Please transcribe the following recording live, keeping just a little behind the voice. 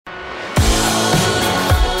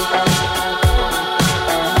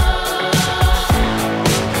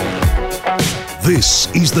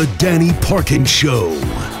This is the Danny Parkins Show.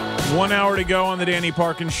 1 hour to go on the Danny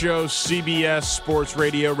Parkins Show. CBS Sports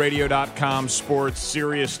Radio, radio.com sports,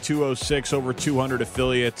 Sirius 206, over 200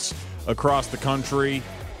 affiliates across the country.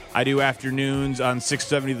 I do afternoons on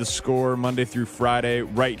 670 The Score, Monday through Friday,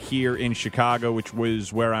 right here in Chicago, which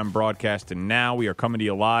was where I'm broadcasting now. We are coming to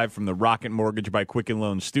you live from the Rocket Mortgage by Quicken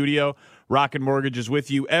Loans studio. Rocket Mortgage is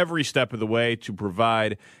with you every step of the way to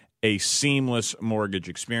provide a seamless mortgage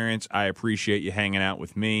experience. I appreciate you hanging out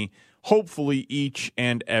with me, hopefully each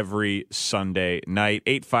and every Sunday night.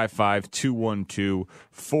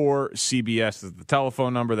 855-212-4CBS is the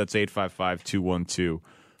telephone number. That's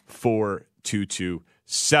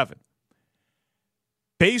 855-212-4227.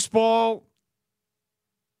 Baseball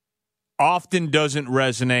often doesn't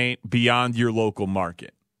resonate beyond your local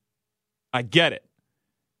market. I get it.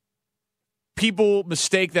 People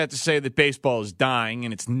mistake that to say that baseball is dying,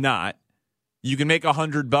 and it's not. You can make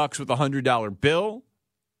 $100 with a $100 bill.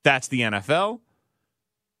 That's the NFL.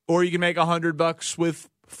 Or you can make $100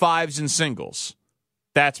 with fives and singles.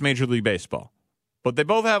 That's Major League Baseball. But they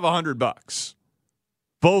both have $100.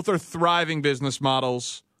 Both are thriving business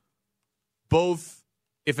models. Both,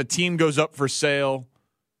 if a team goes up for sale,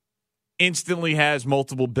 instantly has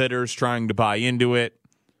multiple bidders trying to buy into it.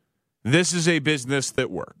 This is a business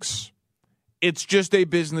that works. It's just a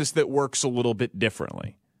business that works a little bit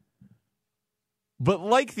differently. But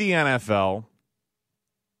like the NFL,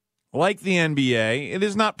 like the NBA, it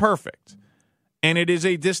is not perfect. And it is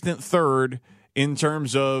a distant third in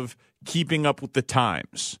terms of keeping up with the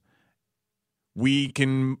times. We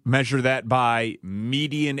can measure that by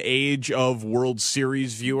median age of World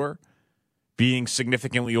Series viewer being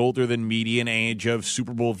significantly older than median age of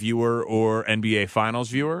Super Bowl viewer or NBA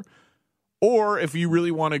Finals viewer. Or if you really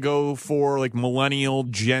want to go for like millennial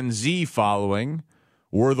Gen Z following,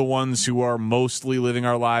 we're the ones who are mostly living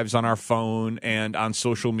our lives on our phone and on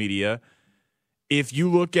social media. If you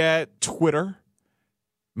look at Twitter,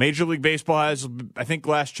 Major League Baseball has, I think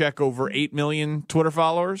last check, over 8 million Twitter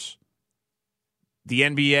followers. The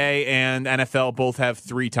NBA and NFL both have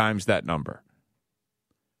 3 times that number.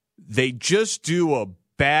 They just do a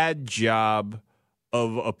bad job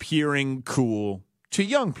of appearing cool to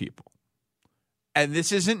young people. And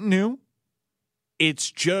this isn't new.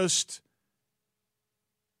 It's just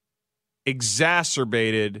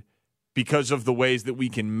exacerbated because of the ways that we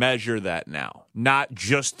can measure that now. Not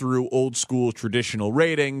just through old school traditional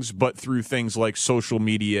ratings, but through things like social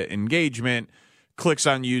media engagement, clicks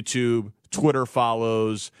on YouTube, Twitter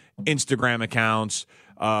follows, Instagram accounts,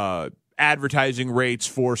 advertising rates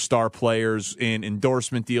for star players in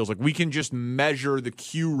endorsement deals. Like, we can just measure the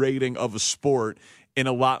Q rating of a sport in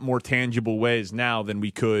a lot more tangible ways now than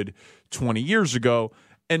we could 20 years ago,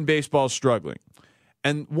 and baseball is struggling.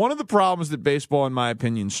 And one of the problems that baseball, in my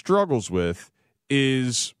opinion, struggles with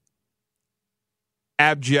is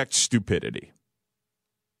abject stupidity.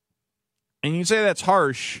 And you can say that's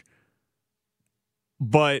harsh,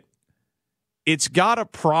 but it's got a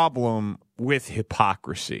problem with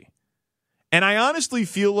hypocrisy. And I honestly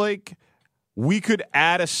feel like we could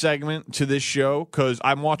add a segment to this show because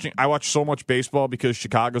I watch so much baseball because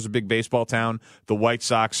Chicago's a big baseball town. The White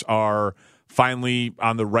Sox are finally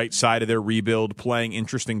on the right side of their rebuild, playing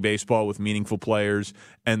interesting baseball with meaningful players,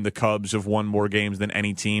 and the Cubs have won more games than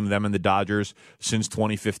any team, them and the Dodgers, since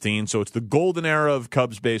 2015. So it's the golden era of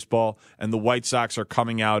Cubs baseball, and the White Sox are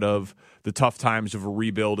coming out of the tough times of a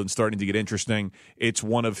rebuild and starting to get interesting. It's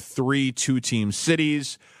one of 3 two-team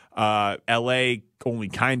cities. L.A. only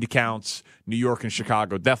kind of counts. New York and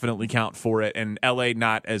Chicago definitely count for it. And L.A.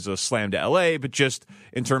 not as a slam to L.A., but just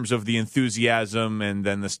in terms of the enthusiasm and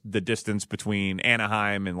then the distance between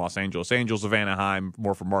Anaheim and Los Angeles Angels of Anaheim,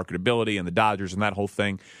 more for marketability, and the Dodgers and that whole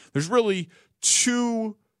thing. There's really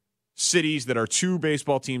 2 cities that are 2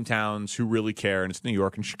 baseball team towns who really care, and it's New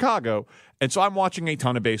York and Chicago. And so I'm watching a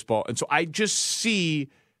ton of baseball, and so I just see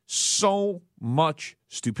so much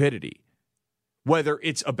stupidity. Whether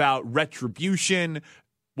it's about retribution,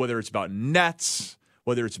 whether it's about nets,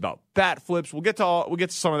 whether it's about bat flips, we'll get to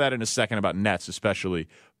some of that in a second about nets especially.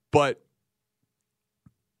 But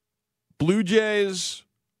Blue Jays,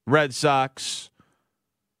 Red Sox,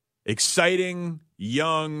 exciting,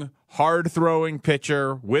 young, hard-throwing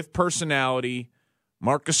pitcher with personality,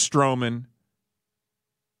 Marcus Stroman.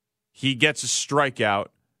 He gets a strikeout,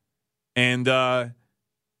 and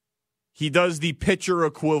he does the pitcher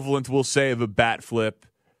equivalent, we'll say, of a bat flip.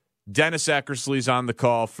 Dennis Eckersley's on the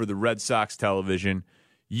call for the Red Sox television.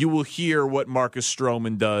 You will hear what Marcus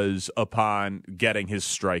Stroman does upon getting his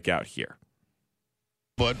strikeout here.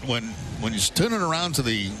 But when you turn it around to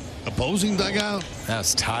the opposing dugout,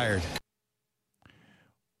 that's tired.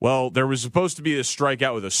 Well, there was supposed to be a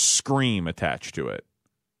strikeout with a scream attached to it.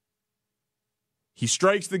 He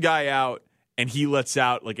strikes the guy out, and he lets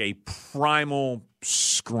out like a primal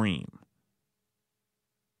scream.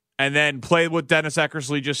 And then play what Dennis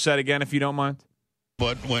Eckersley just said again, if you don't mind.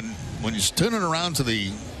 But when you turn it around to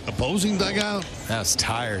the opposing dugout, that's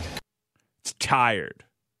tired. It's tired.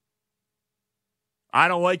 I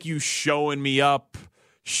don't like you showing up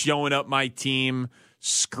my team,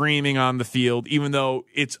 screaming on the field, even though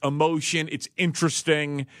it's emotion, it's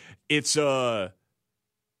interesting, it's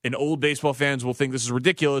and old baseball fans will think this is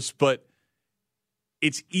ridiculous, but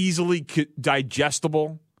it's easily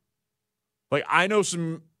digestible. Like, I know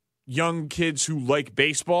some young kids who like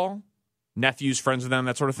baseball, nephews, friends of them,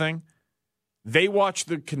 that sort of thing. They watch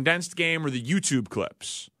the condensed game or the YouTube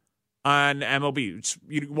clips on MLB.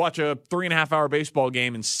 You watch a 3.5-hour baseball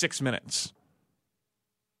game in 6 minutes.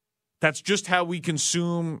 That's just how we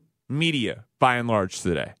consume media, by and large,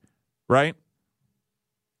 today, right?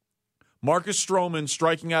 Marcus Stroman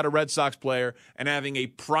striking out a Red Sox player and having a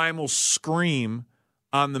primal scream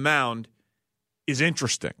on the mound is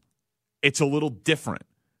interesting. It's a little different.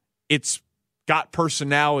 It's got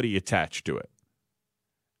personality attached to it.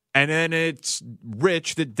 And then it's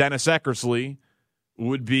rich that Dennis Eckersley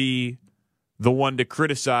would be the one to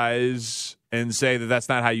criticize and say that that's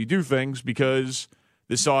not how you do things, because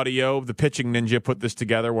this audio, the Pitching Ninja put this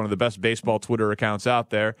together, one of the best baseball Twitter accounts out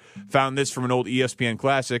there, found this from an old ESPN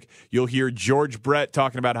classic. You'll hear George Brett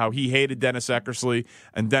talking about how he hated Dennis Eckersley,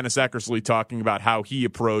 and Dennis Eckersley talking about how he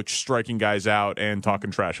approached striking guys out and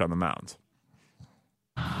talking trash on the mound.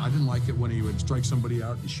 I didn't like it when he would strike somebody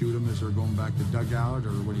out and shoot him as they're going back to dugout, or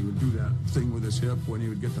when he would do that thing with his hip when he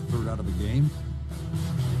would get the third out of a game.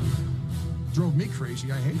 Drove me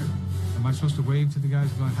crazy. I hated him. Am I supposed to wave to the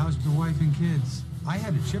guys going, how's your wife and kids? I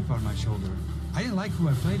had a chip on my shoulder. I didn't like who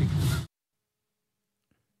I played against.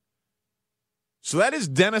 So that is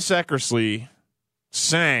Dennis Eckersley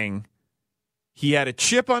saying he had a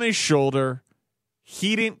chip on his shoulder.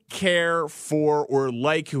 He didn't care for or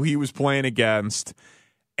like who he was playing against.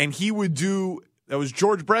 And he would do, that was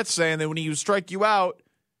George Brett saying that when he would strike you out,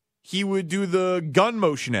 he would do the gun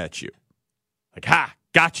motion at you. Like, ha,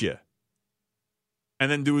 gotcha. And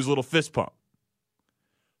then do his little fist pump.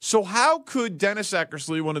 So how could Dennis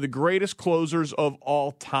Eckersley, one of the greatest closers of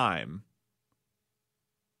all time,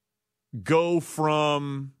 go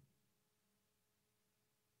from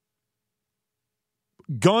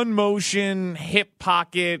gun motion, hip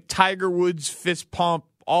pocket, Tiger Woods fist pump,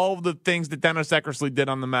 all of the things that Dennis Eckersley did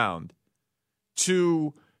on the mound,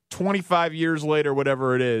 to 25 years later,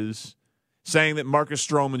 whatever it is, saying that Marcus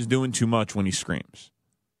Stroman's doing too much when he screams?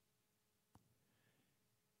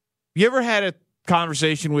 You ever had a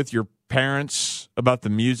conversation with your parents about the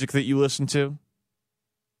music that you listen to?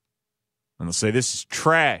 And they'll say, this is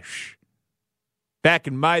trash. Back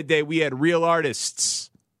in my day, we had real artists.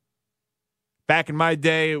 Back in my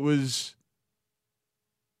day, it was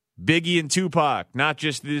Biggie and Tupac, not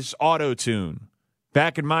just this auto-tune.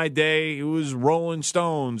 Back in my day, it was Rolling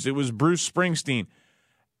Stones. It was Bruce Springsteen.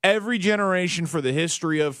 Every generation for the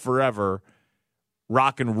history of forever,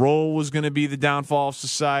 rock and roll was going to be the downfall of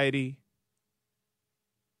society.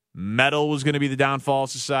 Metal was going to be the downfall of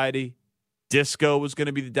society. Disco was going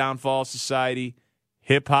to be the downfall of society.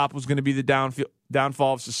 Hip-hop was going to be the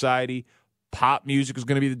downfall of society. Pop music was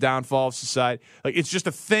going to be the downfall of society. Like, it's just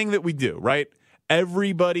a thing that we do, right?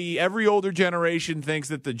 Everybody, every older generation thinks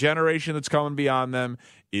that the generation that's coming beyond them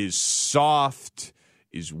is soft,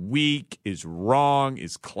 is weak, is wrong,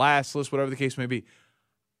 is classless, whatever the case may be.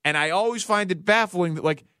 And I always find it baffling that,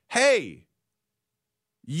 like, hey,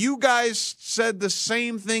 you guys said the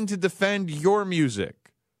same thing to defend your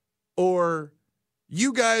music. Or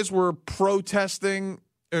you guys were protesting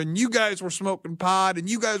and you guys were smoking pot and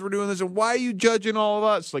you guys were doing this. And why are you judging all of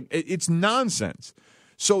us? Like, it's nonsense.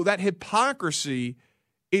 So that hypocrisy,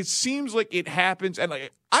 it seems like it happens. And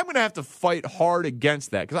like, I'm going to have to fight hard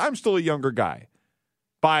against that because I'm still a younger guy.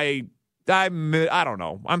 I don't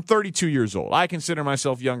know. I'm 32 years old. I consider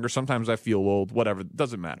myself younger. Sometimes I feel old, whatever. It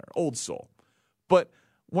doesn't matter. Old soul. But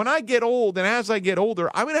when I get old and as I get older,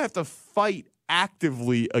 I'm going to have to fight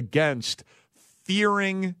actively against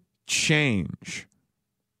fearing change,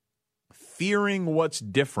 fearing what's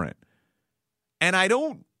different. And I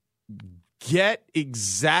don't get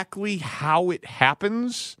exactly how it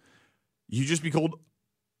happens. You just be called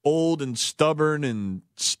old and stubborn and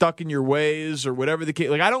stuck in your ways or whatever the case.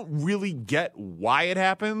 Like, I don't really get why it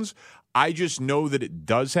happens. I just know that it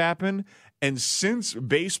does happen. And since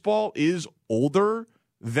baseball is older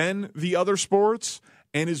than the other sports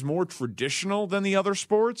and is more traditional than the other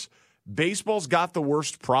sports, baseball's got the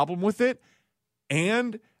worst problem with it.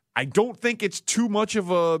 And I don't think it's too much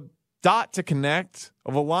of a dot to connect,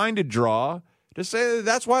 of a line to draw, to say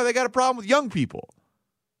that's why they got a problem with young people.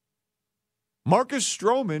 Marcus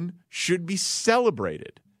Stroman should be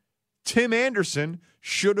celebrated. Tim Anderson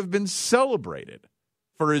should have been celebrated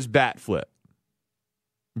for his bat flip,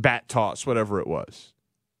 bat toss, whatever it was.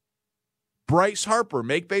 Bryce Harper,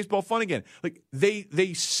 make baseball fun again. Like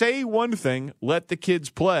they say one thing, let the kids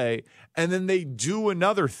play, and then they do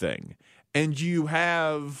another thing. And you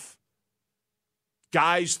have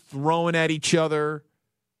guys throwing at each other,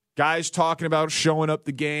 guys talking about showing up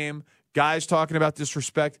the game, guys talking about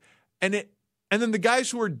disrespect. And then the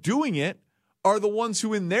guys who are doing it are the ones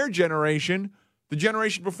who in their generation, the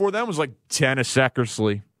generation before them was like Dennis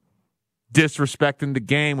Eckersley, disrespecting the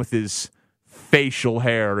game with his facial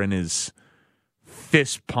hair and his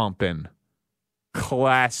fist pumping,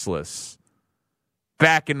 classless.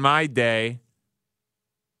 Back in my day,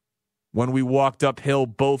 when we walked uphill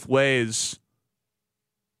both ways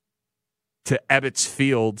to Ebbets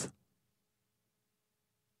Field,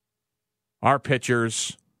 our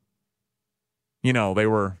pitchers, you know, they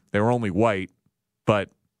were only white, but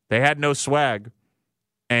they had no swag.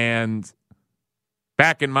 And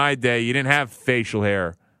back in my day, you didn't have facial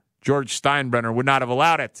hair. George Steinbrenner would not have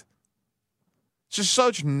allowed it. It's just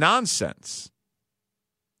such nonsense.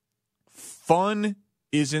 Fun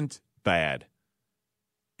isn't bad.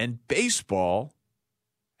 And baseball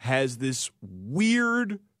has this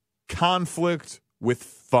weird conflict with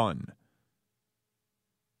fun.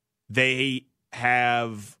 They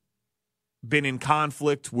have been in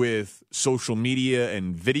conflict with social media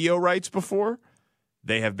and video rights before.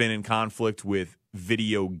 They have been in conflict with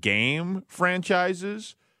video game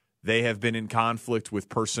franchises. They have been in conflict with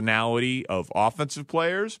personality of offensive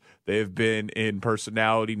players. They have been in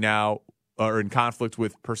personality now, or in conflict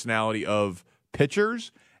with personality of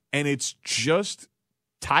pitchers. And it's just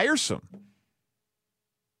tiresome.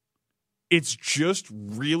 It's just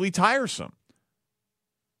really tiresome.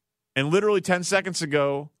 And literally 10 seconds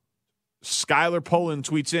ago, Skylar Poland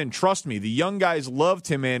tweets in, trust me, the young guys love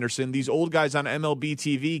Tim Anderson. These old guys on MLB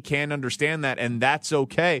TV can't understand that, and that's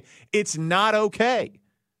okay. It's not okay.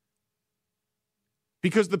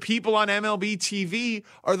 Because the people on MLB TV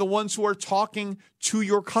are the ones who are talking to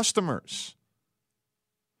your customers.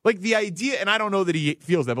 Like the idea, and I don't know that he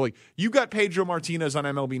feels that, but like you got Pedro Martinez on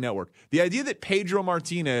MLB Network. The idea that Pedro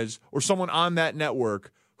Martinez or someone on that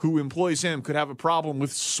network who employs him could have a problem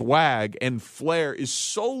with swag and flair is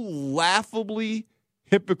so laughably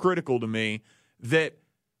hypocritical to me that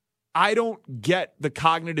I don't get the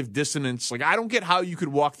cognitive dissonance. Like I don't get how you could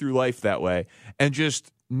walk through life that way and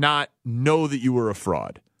just not know that you were a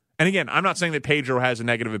fraud. And again, I'm not saying that Pedro has a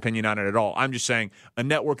negative opinion on it at all. I'm just saying a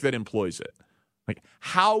network that employs it. Like,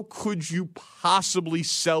 how could you possibly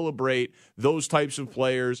celebrate those types of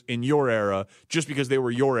players in your era just because they were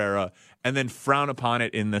your era and then frown upon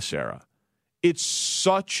it in this era? It's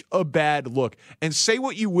such a bad look. And say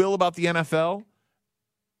what you will about the NFL,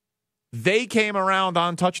 they came around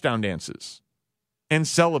on touchdown dances and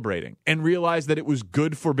celebrating and realized that it was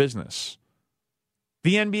good for business.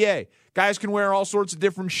 The NBA, guys can wear all sorts of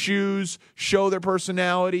different shoes, show their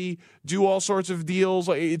personality, do all sorts of deals.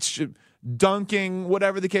 It's dunking,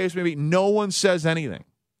 whatever the case may be. No one says anything.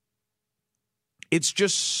 It's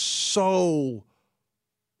just so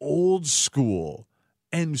old school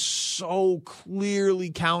and so clearly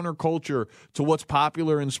counterculture to what's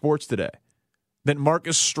popular in sports today that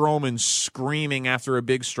Marcus Stroman screaming after a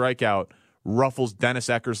big strikeout ruffles Dennis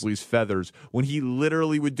Eckersley's feathers when he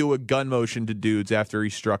literally would do a gun motion to dudes after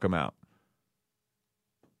he struck him out.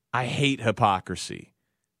 I hate hypocrisy.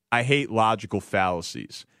 I hate logical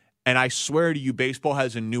fallacies. And I swear to you, baseball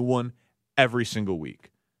has a new one every single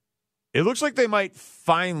week. It looks like they might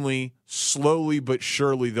finally, slowly but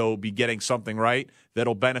surely, though, be getting something right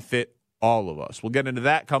that'll benefit all of us. We'll get into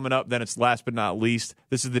that coming up. Then it's last but not least.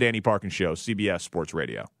 This is the Danny Parkins Show, CBS Sports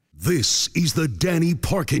Radio. This is the Danny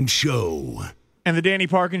Parkins Show. And the Danny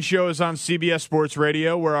Parkins Show is on CBS Sports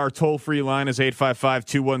Radio, where our toll-free line is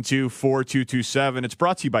 855-212-4227. It's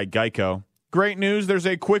brought to you by Geico. Great news. There's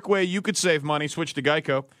a quick way you could save money. Switch to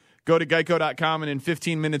Geico. Go to geico.com, and in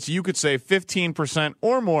 15 minutes, you could save 15%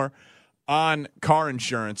 or more on car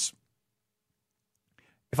insurance.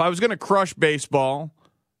 If I was going to crush baseball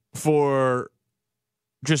for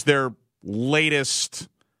just their latest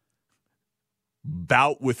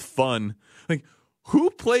bout with fun, like,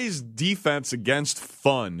 who plays defense against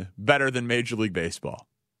fun better than Major League Baseball?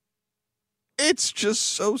 It's just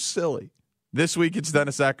so silly. This week it's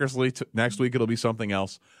Dennis Eckersley. Next week it'll be something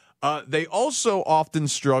else. They also often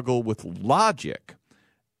struggle with logic.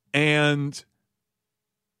 And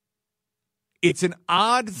It's an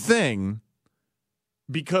odd thing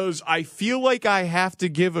because I feel like I have to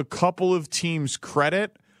give a couple of teams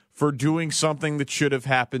credit for doing something that should have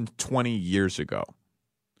happened 20 years ago.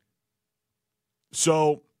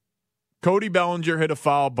 So, Cody Bellinger hit a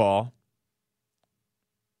foul ball.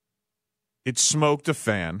 It smoked a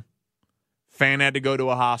fan. Fan had to go to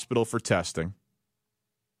a hospital for testing.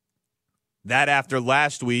 That after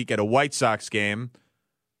last week at a White Sox game,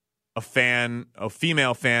 a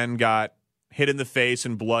female fan got hit in the face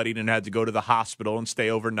and bloodied and had to go to the hospital and stay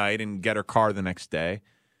overnight and get her car the next day.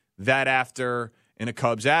 That after, in a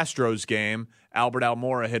Cubs-Astros game, Albert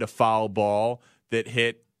Almora hit a foul ball that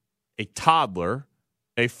hit a toddler,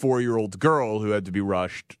 a 4-year-old girl who had to be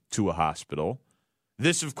rushed to a hospital.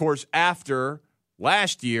 This, of course, after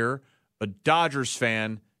last year, a Dodgers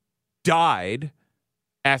fan died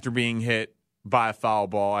after being hit by a foul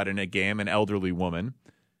ball at a game, an elderly woman.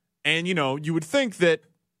 And, you would think that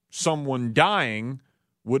someone dying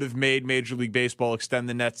would have made Major League Baseball extend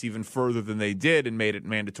the nets even further than they did and made it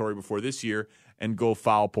mandatory before this year and go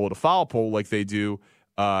foul pole to foul pole like they do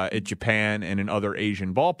at Japan and in other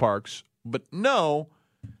Asian ballparks. But no,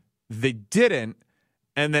 they didn't.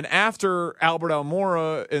 And then after Albert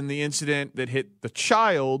Almora and the incident that hit the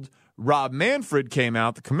child, Rob Manfred came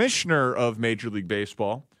out, the commissioner of Major League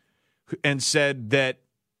Baseball, and said that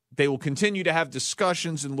they will continue to have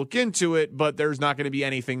discussions and look into it, but there's not going to be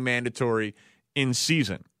anything mandatory in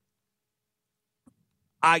season.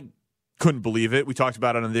 I couldn't believe it. We talked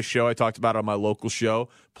about it on this show. I talked about it on my local show.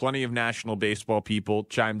 Plenty of national baseball people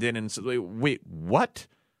chimed in and said, wait, what?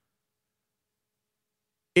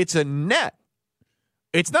 It's a net.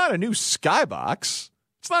 It's not a new skybox.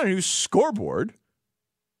 It's not a new scoreboard.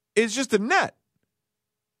 It's just a net.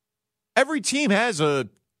 Every team has a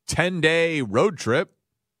 10-day road trip.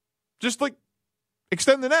 Just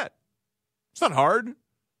extend the net. It's not hard.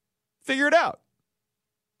 Figure it out.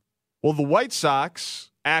 Well, the White Sox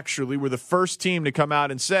actually were the first team to come out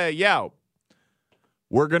and say, yeah,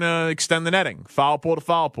 we're going to extend the netting, foul pole to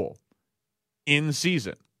foul pole, in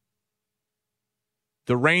season.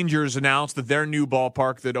 The Rangers announced that their new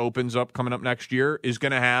ballpark that opens up coming up next year is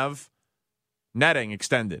going to have netting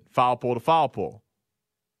extended, foul pole to foul pole.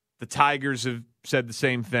 The Tigers have said the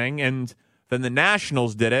same thing, and then the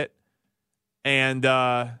Nationals did it. And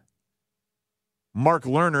Mark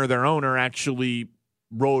Lerner, their owner, actually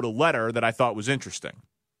wrote a letter that I thought was interesting.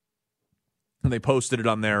 And they posted it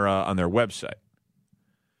on their website.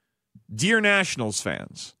 Dear Nationals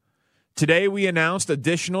fans, today we announced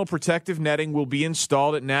additional protective netting will be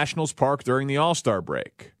installed at Nationals Park during the All-Star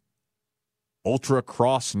break. Ultra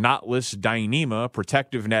Cross Knotless Dyneema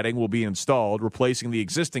protective netting will be installed, replacing the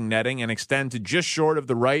existing netting and extend to just short of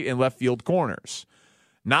the right and left field corners.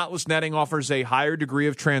 Knotless netting offers a higher degree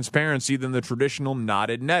of transparency than the traditional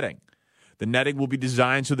knotted netting. The netting will be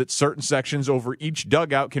designed so that certain sections over each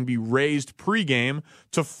dugout can be raised pregame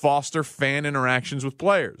to foster fan interactions with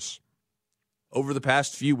players. Over the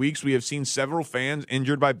past few weeks, we have seen several fans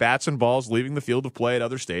injured by bats and balls leaving the field of play at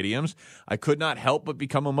other stadiums. I could not help but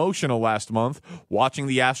become emotional last month watching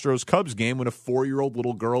the Astros-Cubs game when a 4-year-old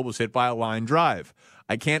little girl was hit by a line drive.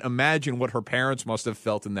 I can't imagine what her parents must have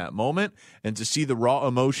felt in that moment, and to see the raw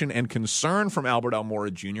emotion and concern from Albert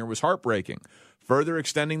Almora Jr. was heartbreaking. Further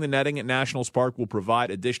extending the netting at Nationals Park will provide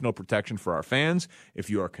additional protection for our fans. If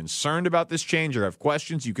you are concerned about this change or have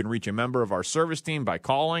questions, you can reach a member of our service team by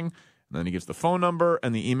calling. And then he gives the phone number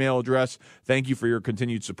and the email address. Thank you for your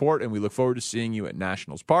continued support, and we look forward to seeing you at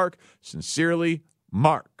Nationals Park. Sincerely,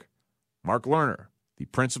 Mark. Mark Lerner, the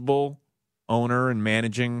principal, owner, and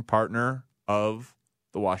managing partner of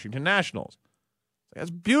the Washington Nationals. That's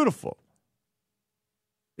beautiful.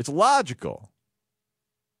 It's logical.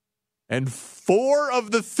 And 4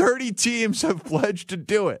 of the 30 teams have pledged to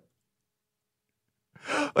do it.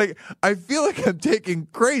 I feel like I'm taking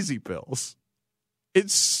crazy pills.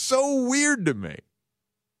 It's so weird to me.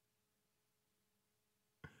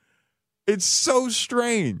 It's so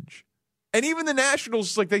strange. And even the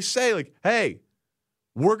Nationals, they say, hey,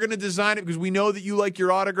 we're going to design it because we know that you like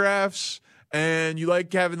your autographs and you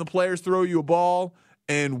like having the players throw you a ball,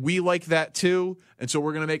 and we like that too. And so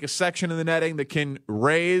we're going to make a section of the netting that can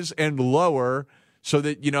raise and lower so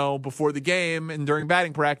that, before the game and during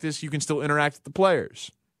batting practice, you can still interact with the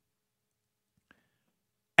players.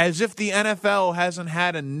 As if the NFL hasn't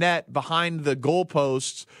had a net behind the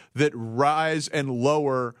goalposts that rise and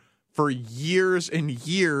lower for years and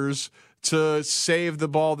years to save the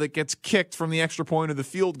ball that gets kicked from the extra point of the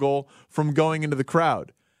field goal from going into the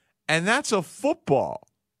crowd. And that's a football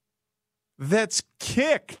that's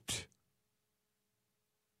kicked.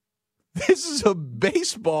 This is a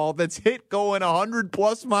baseball that's hit going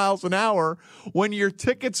 100+ miles an hour when your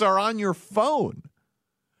tickets are on your phone.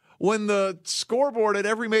 When the scoreboard at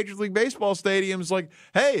every Major League Baseball stadium is like,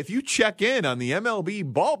 hey, if you check in on the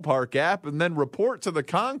MLB ballpark app and then report to the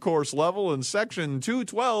concourse level in section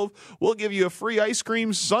 212, we'll give you a free ice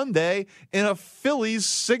cream sundae and a Phillies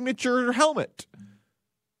signature helmet.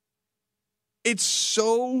 It's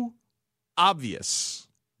so obvious.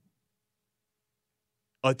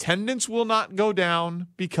 Attendance will not go down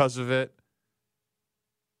because of it.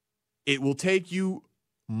 It will take you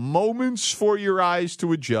moments for your eyes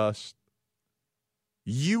to adjust.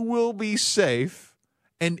 You will be safe.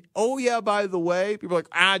 And, oh, yeah, by the way, people are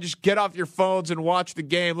like, just get off your phones and watch the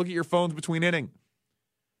game. Look at your phones between innings.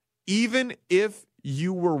 Even if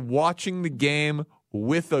you were watching the game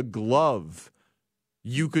with a glove,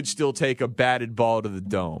 you could still take a batted ball to the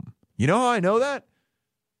dome. You know how I know that?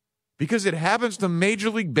 Because it happens to Major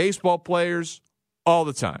League Baseball players all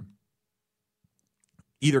the time.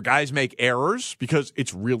 Either guys make errors because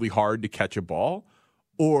it's really hard to catch a ball,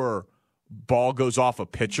 or ball goes off a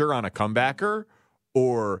pitcher on a comebacker,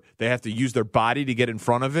 or they have to use their body to get in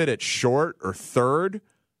front of it at short or third.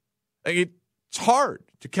 It's hard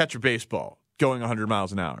to catch a baseball going 100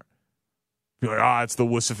 miles an hour. You're like, it's the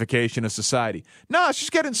wussification of society. No, it's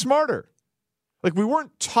just getting smarter. Like, we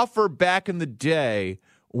weren't tougher back in the day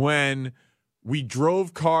when we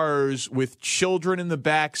drove cars with children in the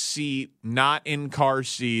back seat, not in car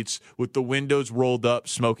seats, with the windows rolled up,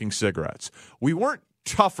 smoking cigarettes. We weren't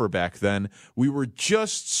tougher back then. We were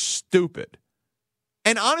just stupid.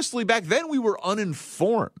 And honestly, back then we were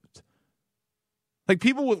uninformed. Like,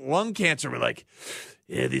 people with lung cancer were like,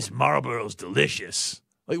 yeah, this Marlboro's delicious.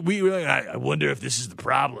 Like, we were like, I wonder if this is the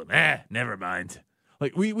problem. Never mind.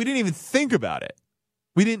 Like, we didn't even think about it.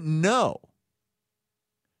 We didn't know.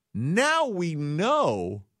 Now we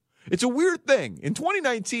know. It's a weird thing. In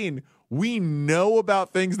 2019, we know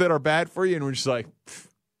about things that are bad for you, and we're just like,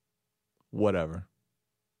 whatever.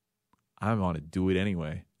 I want to do it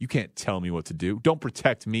anyway. You can't tell me what to do. Don't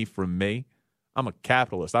protect me from me. I'm a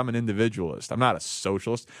capitalist. I'm an individualist. I'm not a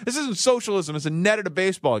socialist. This isn't socialism. It's a net at a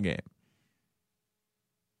baseball game.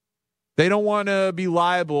 They don't want to be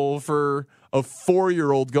liable for a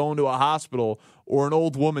 4-year-old going to a hospital or an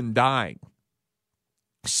old woman dying.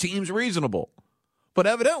 Seems reasonable. But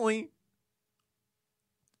evidently,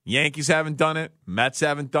 Yankees haven't done it. Mets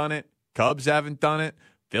haven't done it. Cubs haven't done it.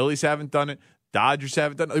 Phillies haven't done it. Dodgers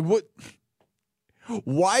haven't done it. Like, what?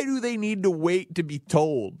 Why do they need to wait to be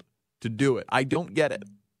told to do it? I don't get it.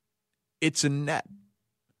 It's a net.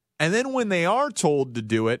 And then when they are told to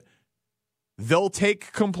do it, they'll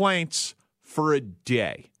take complaints for a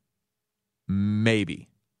day. Maybe.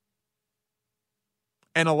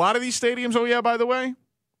 And a lot of these stadiums, oh yeah, by the way,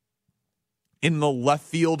 in the left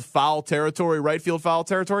field foul territory, right field foul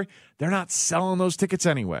territory, they're not selling those tickets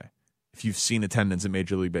anyway, if you've seen attendance in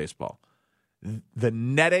Major League Baseball. The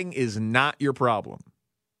netting is not your problem.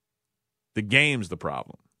 The game's the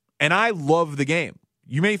problem. And I love the game.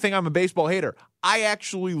 You may think I'm a baseball hater. I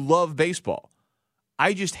actually love baseball.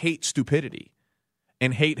 I just hate stupidity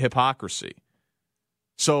and hate hypocrisy.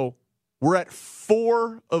 So we're at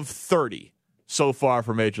 4 of 30 so far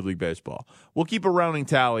for Major League Baseball. We'll keep a rounding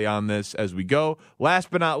tally on this as we go.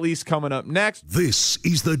 Last but not least, coming up next. This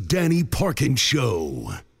is the Danny Parkins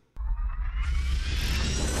Show.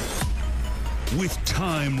 With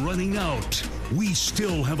time running out, we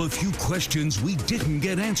still have a few questions we didn't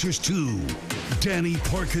get answers to. Danny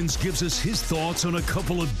Parkins gives us his thoughts on a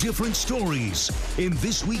couple of different stories in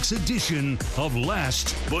this week's edition of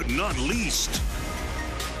Last But Not Least.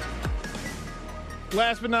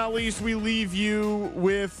 Last but not least, we leave you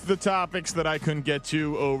with the topics that I couldn't get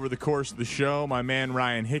to over the course of the show. My man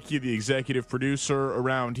Ryan Hickey, the executive producer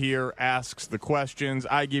around here, asks the questions.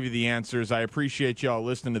 I give you the answers. I appreciate y'all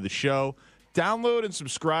listening to the show. Download and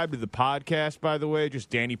subscribe to the podcast, by the way. Just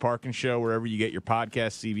Danny Parkins Show, wherever you get your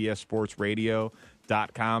podcast,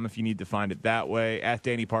 CBSSportsRadio.com if you need to find it that way. At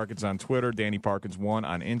Danny Parkins on Twitter, Danny Parkins1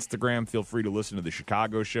 on Instagram. Feel free to listen to the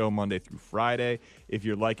Chicago Show Monday through Friday if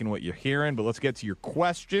you're liking what you're hearing. But let's get to your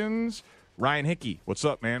questions. Ryan Hickey, what's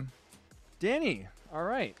up, man? Danny, all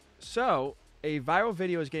right. So a viral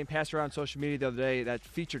video is getting passed around social media the other day that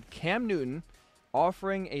featured Cam Newton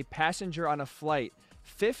offering a passenger on a flight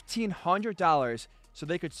 $1,500 so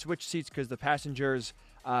they could switch seats because the passenger's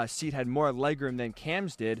seat had more legroom than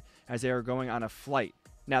Cam's did as they were going on a flight.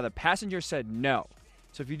 Now, the passenger said no.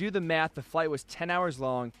 So if you do the math, the flight was 10 hours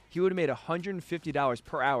long. He would have made $150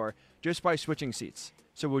 per hour just by switching seats.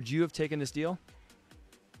 So would you have taken this deal?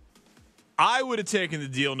 I would have taken the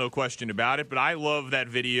deal, no question about it, but I love that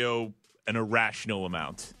video an irrational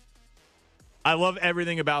amount. I love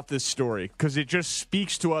everything about this story because it just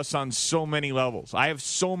speaks to us on so many levels. I have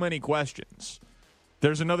so many questions.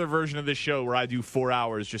 There's another version of this show where I do 4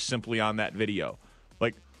 hours just simply on that video.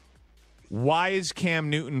 Like, why is Cam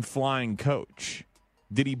Newton flying coach?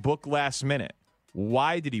 Did he book last minute?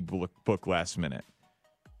 Why did he book last minute?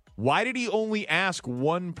 Why did he only ask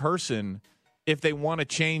one person if they want to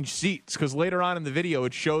change seats? Because later on in the video,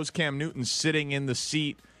 it shows Cam Newton sitting in the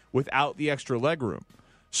seat without the extra legroom.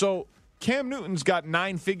 So Cam Newton's got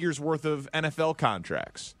 9 figures worth of NFL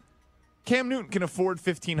contracts. Cam Newton can afford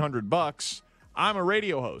 $1,500. I'm a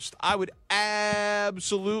radio host. I would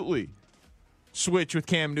absolutely switch with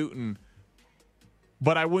Cam Newton,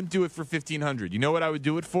 but I wouldn't do it for $1,500. You know what I would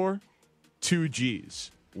do it for? 2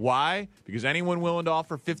 G's. Why? Because anyone willing to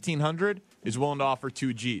offer $1,500 is willing to offer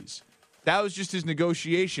 2 G's. That was just his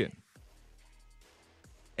negotiation.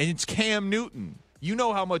 And it's Cam Newton. You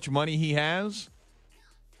know how much money he has?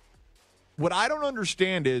 What I don't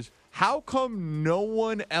understand is how come no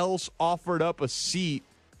one else offered up a seat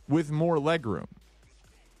with more legroom?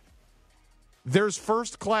 There's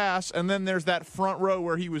first class, and then there's that front row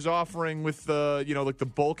where he was offering with the, like the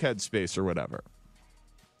bulkhead space or whatever.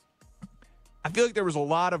 I feel like there was a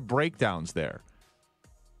lot of breakdowns there.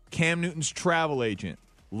 Cam Newton's travel agent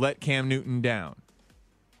let Cam Newton down.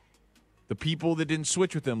 The people that didn't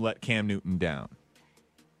switch with him let Cam Newton down.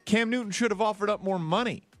 Cam Newton should have offered up more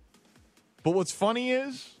money. But what's funny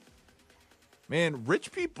is, man,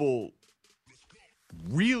 rich people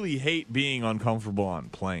really hate being uncomfortable on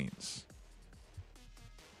planes.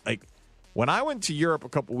 Like, when I went to Europe a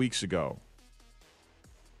couple weeks ago,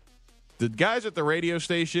 the guys at the radio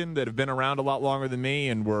station that have been around a lot longer than me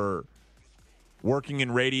and were working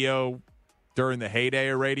in radio during the heyday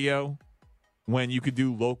of radio, when you could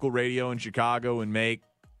do local radio in Chicago and make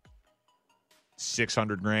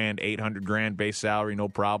 $600,000, $800,000 base salary, no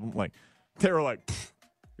problem. Like, they were like,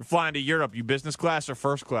 you're flying to Europe, you business class or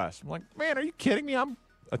first class? I'm like, man, are you kidding me? I'm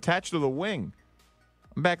attached to the wing.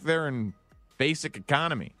 I'm back there in basic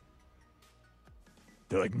economy.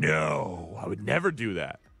 They're like, no, I would never do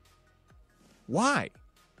that. Why?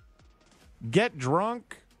 Get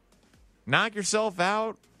drunk, knock yourself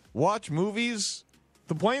out, watch movies.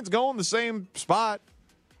 The plane's going the same spot.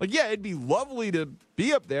 Like, yeah, it'd be lovely to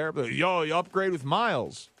be up there, but you upgrade with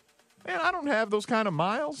miles. Man, I don't have those kind of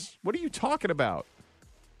miles. What are you talking about?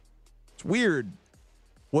 It's weird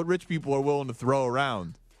what rich people are willing to throw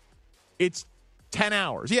around. It's 10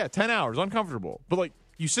 hours. Yeah, 10 hours, uncomfortable. But, like,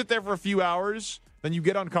 you sit there for a few hours, then you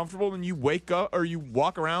get uncomfortable, and you wake up or you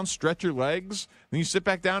walk around, stretch your legs, then you sit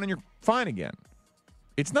back down and you're fine again.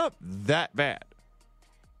 It's not that bad.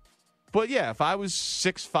 But yeah, if I was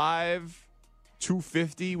 6'5",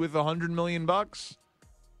 250 with $100 million,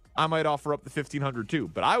 I might offer up the $1,500 too.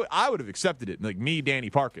 But I would have accepted it. Like me, Danny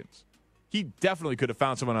Parkins. He definitely could have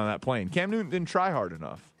found someone on that plane. Cam Newton didn't try hard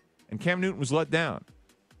enough. And Cam Newton was let down.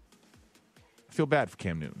 I feel bad for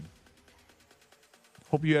Cam Newton.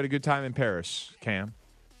 Hope you had a good time in Paris, Cam.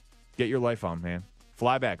 Get your life on, man.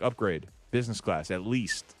 Fly back, upgrade, business class, at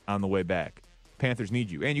least on the way back. Panthers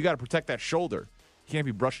need you. And you got to protect that shoulder. You can't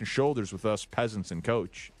be brushing shoulders with us peasants and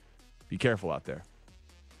coach. Be careful out there.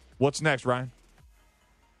 What's next, Ryan?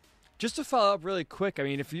 Just to follow up really quick, I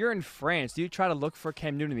mean, if you're in France, do you try to look for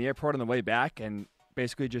Cam Newton in the airport on the way back and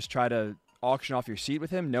basically just try to auction off your seat with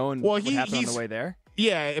him, knowing what happened on the way there?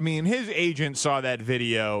 Yeah, I mean, his agent saw that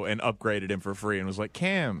video and upgraded him for free and was like,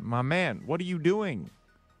 Cam, my man, what are you doing?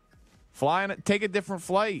 Take a different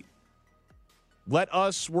flight. Let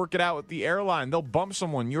us work it out with the airline. They'll bump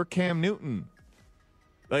someone. You're Cam Newton.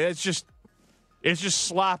 Like, it's just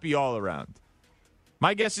sloppy all around.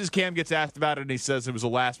 My guess is Cam gets asked about it and he says it was a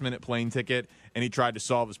last-minute plane ticket and he tried to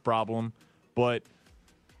solve his problem. But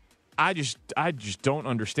I just don't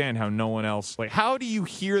understand how no one else, like, how do you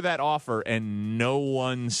hear that offer and no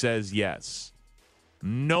one says yes?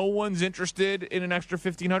 No one's interested in an extra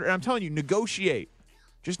 $1,500. I'm telling you, negotiate.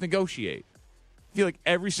 Just negotiate. I feel like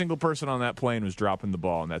every single person on that plane was dropping the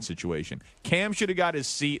ball in that situation. Cam should have got his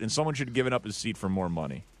seat and someone should have given up his seat for more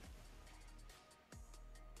money.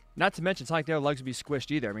 Not to mention, it's not like their legs would be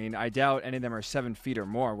squished either. I mean, I doubt any of them are 7 feet or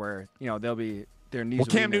more where, they'll be, their knees will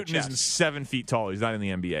be in Cam their Newton chest. isn't 7 feet tall. He's not in the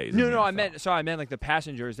NBA. No, I meant like the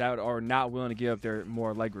passengers that are not willing to give up their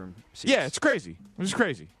more legroom seats. Yeah, it's crazy. It was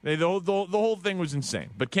crazy. The whole thing was insane.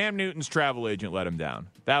 But Cam Newton's travel agent let him down.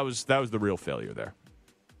 That was the real failure there.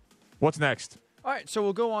 What's next? All right, so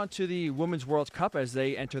we'll go on to the Women's World Cup as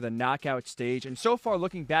they enter the knockout stage. And so far,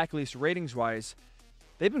 looking back, at least ratings-wise,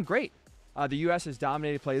 they've been great. The U.S. has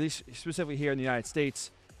dominated play, at least specifically here in the United States.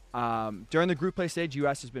 During the group play stage,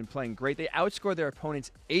 U.S. has been playing great. They outscored their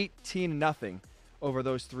opponents 18-0 over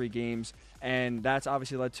those 3 games, and that's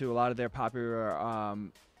obviously led to a lot of their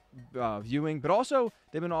popular viewing. But also,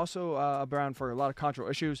 they've been around for a lot of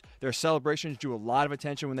controversial issues. Their celebrations drew a lot of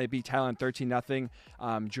attention when they beat Thailand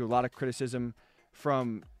 13-0. Drew a lot of criticism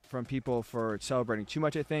from people for celebrating too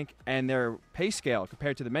much, I think. And their pay scale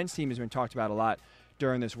compared to the men's team has been talked about a lot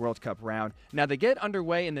during this World Cup round. Now, they get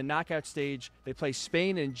underway in the knockout stage. They play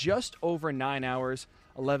Spain in just over 9 hours,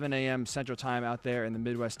 11 a.m. Central Time out there in the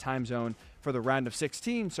Midwest time zone for the round of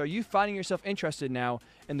 16. So are you finding yourself interested now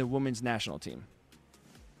in the women's national team?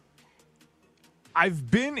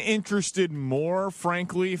 I've been interested more,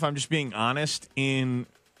 frankly, if I'm just being honest, in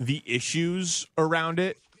the issues around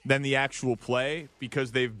it than the actual play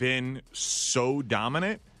because they've been so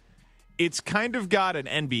dominant. It's kind of got an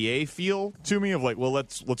NBA feel to me of like, well,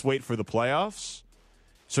 let's wait for the playoffs.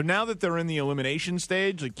 So now that they're in the elimination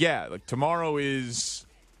stage, like tomorrow is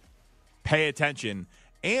pay attention.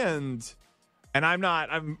 And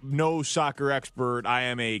I'm no soccer expert. I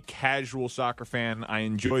am a casual soccer fan. I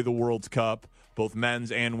enjoy the World Cup, both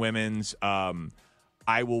men's and women's.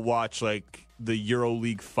 I will watch like the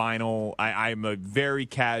EuroLeague final. I'm a very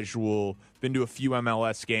casual, been to a few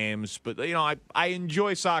MLS games, but I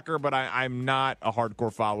enjoy soccer, but I'm not a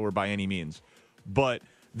hardcore follower by any means. But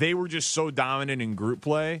they were just so dominant in group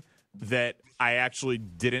play that I actually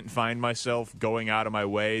didn't find myself going out of my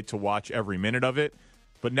way to watch every minute of it.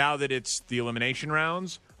 But now that it's the elimination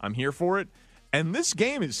rounds, I'm here for it. And this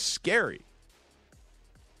game is scary.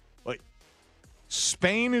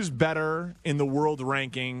 Spain is better in the world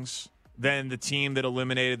rankings than the team that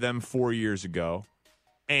eliminated them 4 years ago.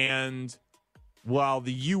 And while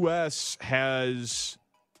the U.S. has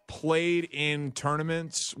played in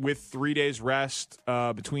tournaments with 3 days rest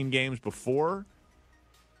between games before,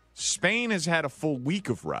 Spain has had a full week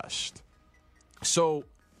of rest. So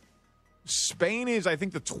Spain is, I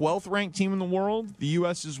think, the 12th ranked team in the world. The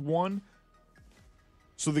U.S. is 1.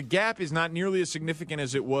 So the gap is not nearly as significant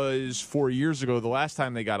as it was 4 years ago, the last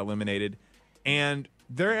time they got eliminated. And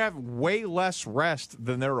they have way less rest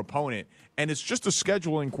than their opponent. And it's just a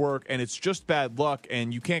scheduling quirk, and it's just bad luck,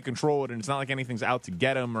 and you can't control it, and it's not like anything's out to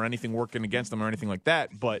get them or anything working against them or anything like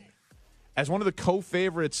that. But as one of the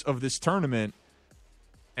co-favorites of this tournament,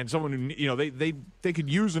 and someone who, they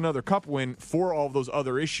could use another cup win for all of those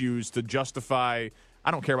other issues to justify,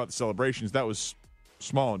 I don't care about the celebrations. That was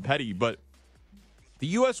small and petty, but the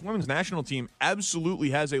U.S. women's national team absolutely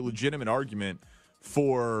has a legitimate argument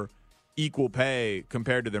for equal pay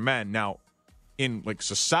compared to their men. Now, in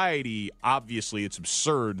society, obviously it's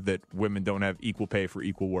absurd that women don't have equal pay for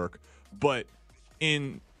equal work. But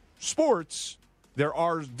in sports, there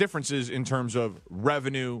are differences in terms of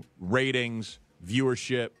revenue, ratings,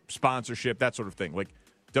 viewership, sponsorship, that sort of thing.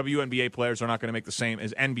 WNBA players are not going to make the same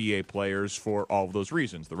as NBA players for all of those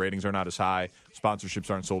reasons. The ratings are not as high, sponsorships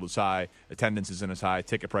aren't sold as high, attendance isn't as high,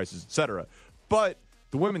 ticket prices, etc. But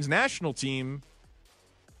the women's national team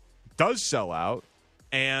does sell out,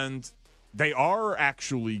 and they are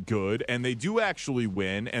actually good, and they do actually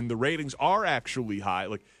win, and the ratings are actually high.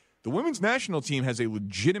 The women's national team has a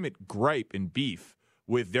legitimate gripe and beef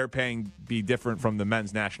with their paying be different from the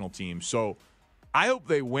men's national team. So I hope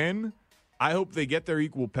they win. I hope they get their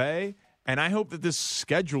equal pay, and I hope that this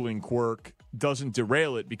scheduling quirk doesn't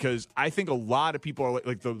derail it, because I think a lot of people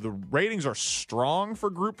are the ratings are strong for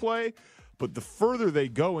group play, but the further they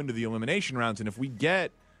go into the elimination rounds, and if we get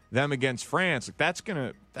them against France, that's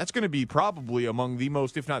gonna be probably among the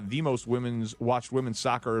most, if not the most, watched women's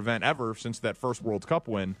soccer event ever since that first World Cup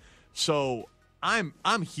win. So I'm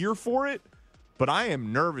here for it. But I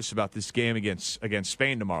am nervous about this game against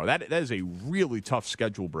Spain tomorrow. That is a really tough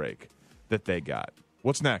schedule break that they got.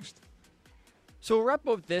 What's next? So we'll wrap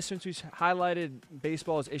up with this, since we've highlighted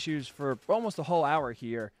baseball's issues for almost a whole hour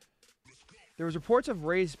here. There was reports of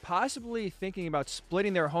Rays possibly thinking about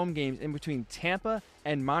splitting their home games in between Tampa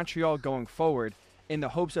and Montreal going forward, in the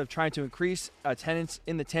hopes of trying to increase attendance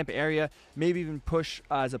in the Tampa area, maybe even push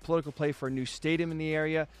as a political play for a new stadium in the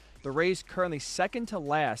area. The Rays currently second to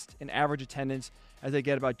last in average attendance, as they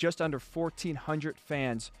get about just under 1,400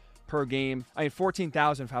 fans per game.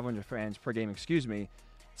 14,500 fans per game, excuse me.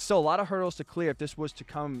 Still a lot of hurdles to clear if this was to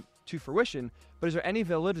come to fruition, but is there any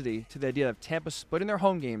validity to the idea of Tampa splitting their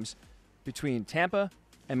home games between Tampa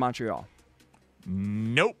and Montreal?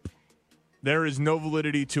 Nope. There is no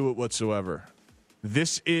validity to it whatsoever.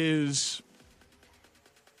 This is,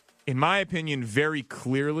 in my opinion, very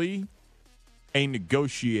clearly a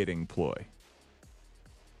negotiating ploy.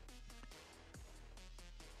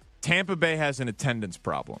 Tampa Bay has an attendance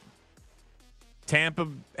problem. Tampa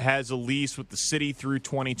has a lease with the city through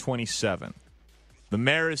 2027. The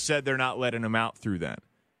mayor has said they're not letting them out through then.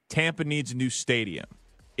 Tampa needs a new stadium.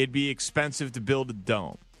 It'd be expensive to build a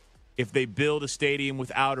dome. If they build a stadium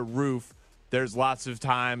without a roof, there's lots of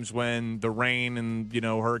times when the rain and,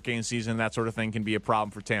 hurricane season, that sort of thing can be a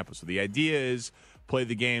problem for Tampa. So the idea is play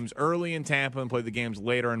the games early in Tampa and play the games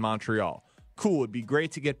later in Montreal. Cool. It'd be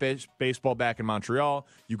great to get baseball back in Montreal.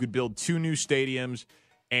 You could build 2 new stadiums,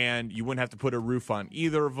 and you wouldn't have to put a roof on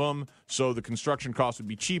either of them, so the construction costs would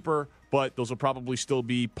be cheaper, but those will probably still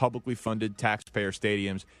be publicly funded taxpayer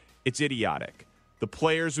stadiums. It's idiotic. The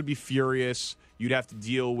players would be furious. You'd have to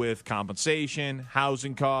deal with compensation,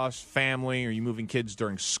 housing costs, family. Are you moving kids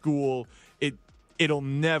during school? It'll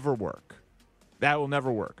never work. That will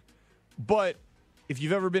never work. But if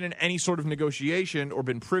you've ever been in any sort of negotiation or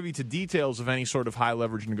been privy to details of any sort of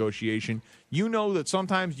high-leverage negotiation, you know that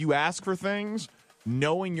sometimes you ask for things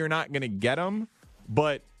knowing you're not going to get them.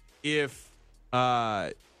 But if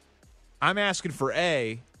I'm asking for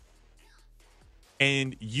A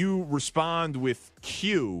and you respond with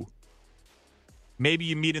Q, maybe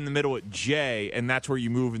you meet in the middle at J, and that's where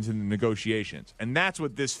you move into the negotiations. And that's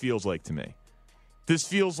what this feels like to me. This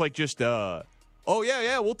feels like just,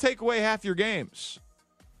 we'll take away half your games.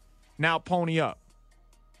 Now pony up.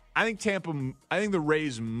 I think the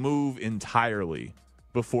Rays move entirely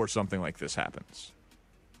before something like this happens.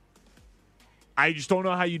 I just don't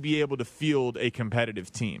know how you'd be able to field a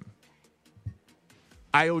competitive team.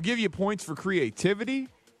 I will give you points for creativity,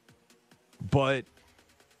 but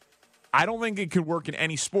I don't think it could work in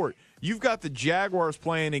any sport. You've got the Jaguars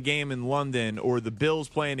playing a game in London or the Bills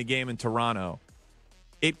playing a game in Toronto.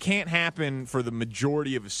 It can't happen for the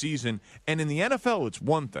majority of a season. And in the NFL, it's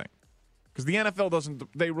one thing. Because the NFL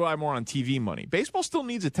they rely more on TV money. Baseball still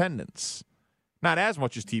needs attendance. Not as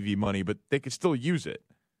much as TV money, but they could still use it.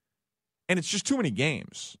 And it's just too many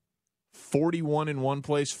games. 41 in one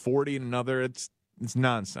place, 40 in another. It's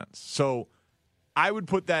nonsense. So I would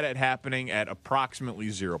put that at happening at approximately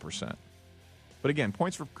 0%. But again,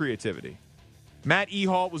 points for creativity. Matt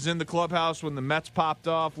Ehalt was in the clubhouse when the Mets popped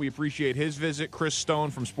off. We appreciate his visit. Chris Stone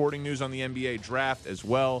from Sporting News on the NBA draft as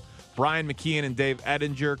well. Brian McKeon and Dave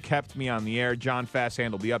Ettinger kept me on the air. John Fass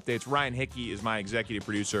handled the updates. Ryan Hickey is my executive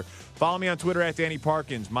producer. Follow me on Twitter at Danny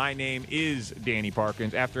Parkins. My name is Danny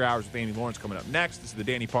Parkins. After Hours with Danny Lawrence coming up next. This is the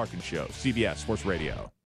Danny Parkins Show, CBS Sports Radio.